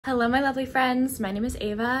Hello my lovely friends, my name is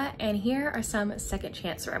Ava and here are some second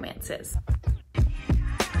chance romances.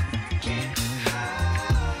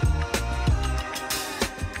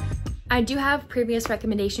 I do have previous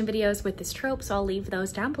recommendation videos with this trope, so I'll leave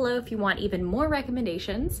those down below if you want even more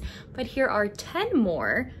recommendations, but here are 10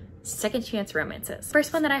 more second chance romances.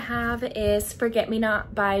 First one that I have is Forget Me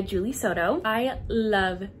Not by Julie Soto. I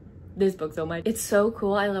love this book so much. It's so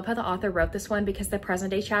cool. I love how the author wrote this one because the present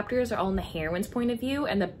day chapters are all in the heroine's point of view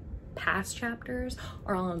and the past chapters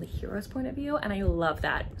are all on the hero's point of view, and I love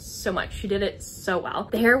that so much. She did it so well.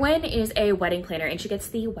 The heroine is a wedding planner and she gets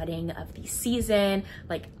the wedding of the season,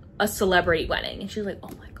 like a celebrity wedding, and she's like,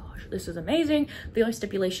 oh my gosh, this is amazing. The only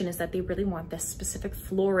stipulation is that they really want this specific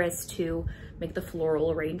florist to make the floral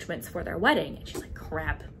arrangements for their wedding, and she's like,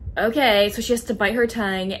 crap. Okay, so she has to bite her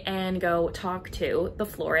tongue and go talk to the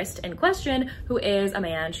florist in question, who is a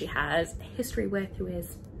man she has a history with, who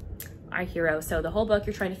is our hero. So the whole book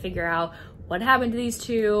you're trying to figure out what happened to these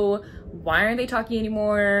two, why aren't they talking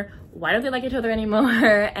anymore, why don't they like each other anymore,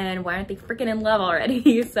 and why aren't they freaking in love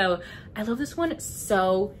already? So I love this one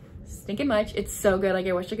so stinking much. It's so good. Like,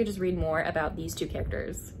 I wish I could just read more about these two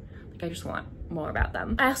characters. I just want more about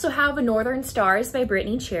them. I also have Northern Stars by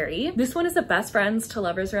Brittany Cherry. This one is a best friends to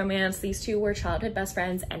lovers romance. These two were childhood best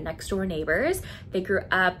friends and next door neighbors. They grew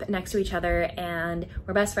up next to each other and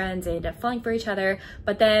were best friends. They ended up falling for each other.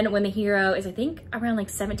 But then when the hero is, I think, around like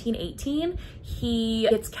 17, 18, he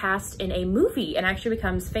gets cast in a movie and actually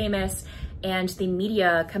becomes famous, and the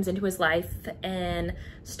media comes into his life and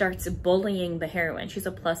starts bullying the heroine. She's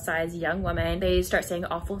a plus size young woman. They start saying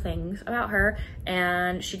awful things about her,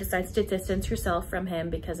 and she decides to distance herself from him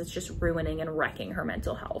because it's just ruining and wrecking her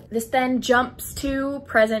mental health. This then jumps to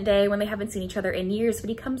present day when they haven't seen each other in years, but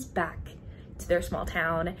he comes back to their small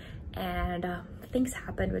town and things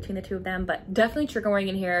happen between the two of them, but definitely trigger warning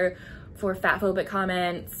in here for fatphobic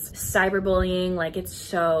comments, cyberbullying. Like, it's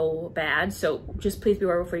so bad. So just please be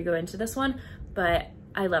aware before you go into this one, but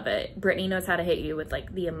I love it. Brittany knows how to hit you with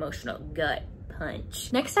like the emotional gut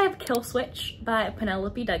punch. Next I have Kill Switch by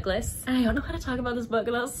Penelope Douglas. And I don't know how to talk about this book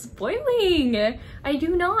without spoiling. I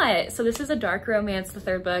do not. So this is a dark romance, the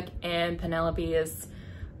third book in Penelope's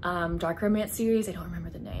dark romance series. I don't remember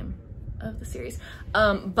the name of the series,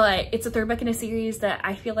 but it's a third book in a series that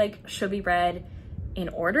I feel like should be read in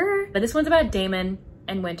order. But this one's about Damon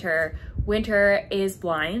and Winter. Winter is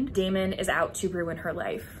blind. Damon is out to ruin her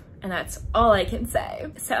life. And that's all I can say.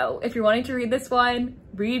 So if you're wanting to read this one,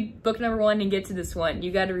 read book number 1 and get to this one.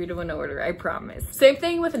 You gotta read them in order, I promise. Same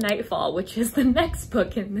thing with Nightfall, which is the next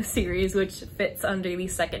book in the series, which fits under the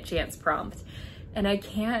second chance prompt. And I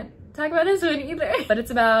can't talk about this one either. But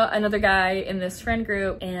it's about another guy in this friend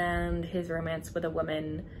group and his romance with a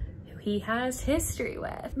woman he has history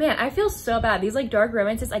with. Man, I feel so bad. These like dark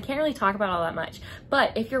romances, I can't really talk about all that much,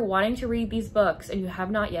 but if you're wanting to read these books and you have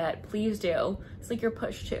not yet, please do. It's like your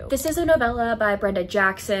push to. This is a novella by Brenda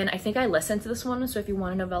Jackson. I think I listened to this one, so if you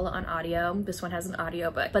want a novella on audio, this one has an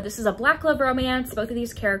audiobook. But this is a black love romance. Both of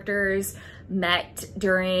these characters met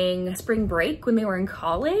during spring break when they were in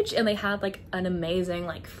college, and they had like an amazing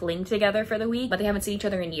like fling together for the week, but they haven't seen each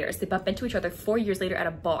other in years. They bump into each other 4 years later at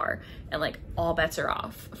a bar, and like all bets are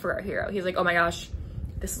off for our hero. He's like, oh my gosh,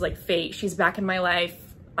 this is like fate. She's back in my life.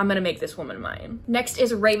 I'm gonna make this woman mine. Next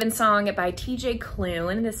is Raven Song by TJ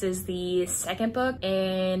Klune. This is the second book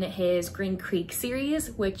in his Green Creek series,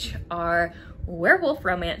 which are werewolf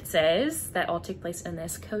romances that all take place in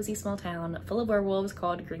this cozy small town full of werewolves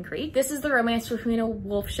called Green Creek. This is the romance between a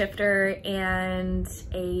wolf shifter and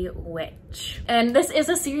a witch. And this is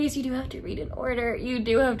a series you do have to read in order. You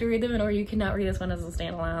do have to read them in order. You cannot read this one as a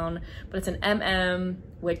standalone, but it's an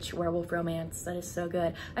witch werewolf romance that is so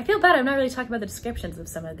good. I feel bad I'm not really talking about the descriptions of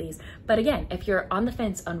some of these, but again, if you're on the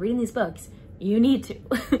fence on reading these books, you need to.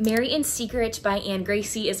 Marry in Secret by Anne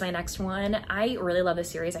Gracie is my next one. I really love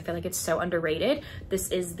this series. I feel like it's so underrated.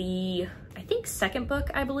 This is the, I think, second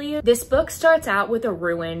book, I believe. This book starts out with a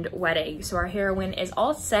ruined wedding. So our heroine is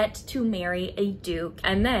all set to marry a duke,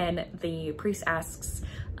 and then the priest asks,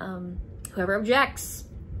 whoever objects,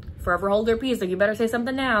 forever hold their peace, like you better say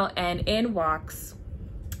something now, and in walks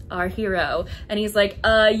our hero, and he's like,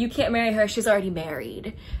 you can't marry her, she's already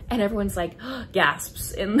married. And everyone's like,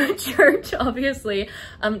 gasps in the church, obviously.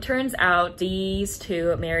 Turns out these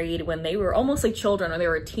two married when they were almost like children, or they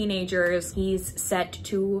were teenagers. He's set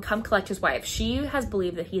to come collect his wife. She has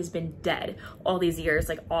believed that he's been dead all these years,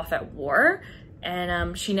 like off at war.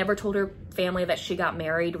 And she never told her family that she got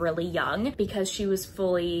married really young because she was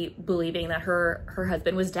fully believing that her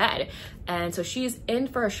husband was dead. And so she's in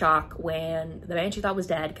for a shock when the man she thought was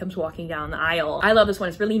dead comes walking down the aisle. I love this one.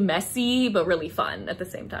 It's really messy, but really fun at the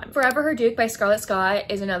same time. Forever Her Duke by Scarlett Scott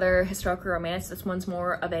is another historical romance. This one's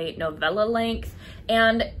more of a novella length,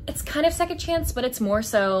 and it's kind of second chance, but it's more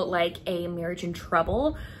so like a marriage in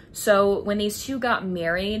trouble. So when these two got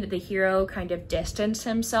married, the hero kind of distanced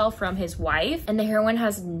himself from his wife, and the heroine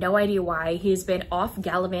has no idea why. He's been off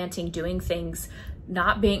gallivanting, doing things,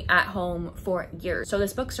 not being at home for years. So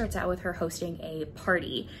this book starts out with her hosting a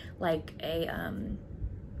party, like a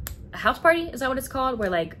house party, is that what it's called? Where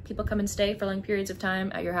like people come and stay for long periods of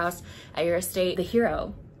time at your house, at your estate. The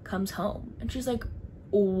hero comes home and she's like,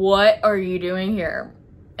 what are you doing here?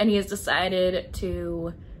 And he has decided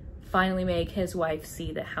to finally make his wife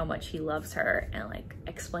see that how much he loves her and like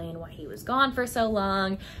explain why he was gone for so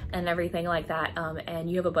long and everything like that. And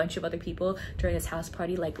you have a bunch of other people during this house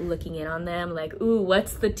party like looking in on them like, ooh,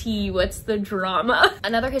 what's the tea? What's the drama?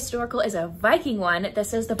 Another historical is a Viking one.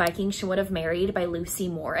 This is The Viking She Would Have Married by Lucy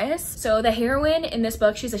Morris. So the heroine in this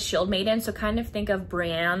book, she's a shield maiden. So kind of think of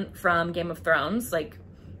Brienne from Game of Thrones. Like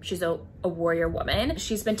she's a warrior woman.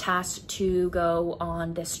 She's been tasked to go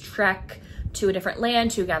on this trek to a different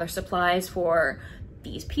land to gather supplies for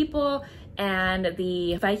these people, and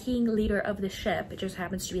the Viking leader of the ship, it just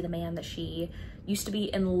happens to be the man that she used to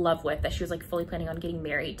be in love with, that she was like fully planning on getting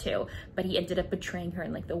married to, but he ended up betraying her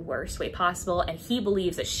in like the worst way possible, and he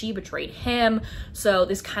believes that she betrayed him. So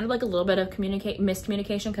there's kind of like a little bit of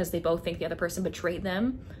miscommunication because they both think the other person betrayed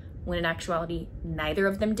them, when in actuality neither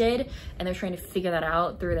of them did, and they're trying to figure that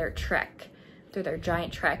out through their trek, through their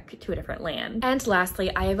giant trek to a different land. And lastly,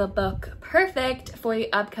 I have a book perfect for the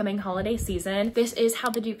upcoming holiday season. This is How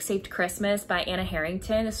the Duke Saved Christmas by Anna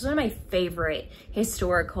Harrington. This is one of my favorite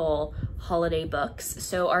historical holiday books.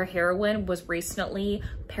 So our heroine was recently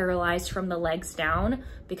paralyzed from the legs down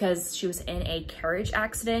because she was in a carriage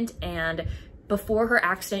accident, and before her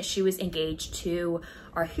accident, she was engaged to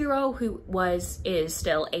our hero, who is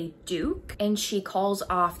still a duke, and she calls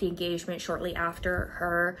off the engagement shortly after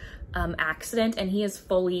her accident, and he is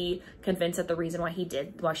fully convinced that the reason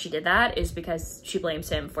why she did that is because she blames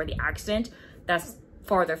him for the accident. That's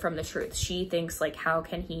farther from the truth. She thinks like, how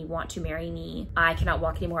can he want to marry me? I cannot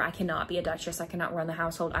walk anymore. I cannot be a duchess. I cannot run the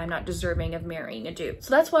household. I'm not deserving of marrying a duke.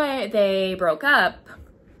 So that's why they broke up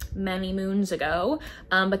many moons ago.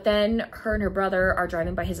 But then her and her brother are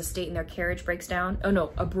driving by his estate and their carriage breaks down. Oh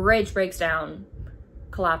no, a bridge breaks down,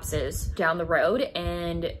 collapses down the road,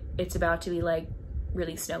 and it's about to be like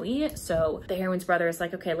really snowy. So the heroine's brother is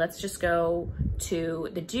like, okay, let's just go to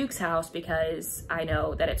the Duke's house because I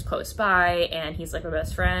know that it's close by and he's like my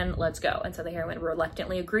best friend, let's go. And so the heroine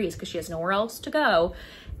reluctantly agrees because she has nowhere else to go.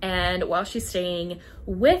 And while she's staying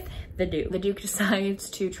with the Duke decides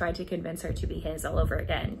to try to convince her to be his all over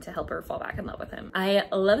again to help her fall back in love with him. I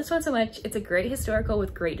love this one so much. It's a great historical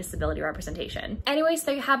with great disability representation. Anyways,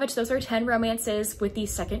 there you have it. Those are 10 romances with the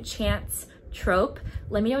second chance trope.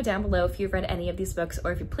 Let me know down below if you've read any of these books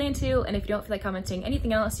or if you plan to, and if you don't feel like commenting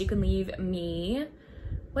anything else, you can leave me,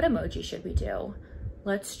 what emoji should we do?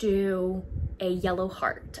 Let's do a yellow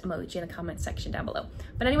heart emoji in the comment section down below.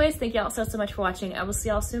 But anyways, thank y'all so much for watching. I will see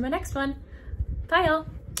y'all soon in my next one. Bye y'all.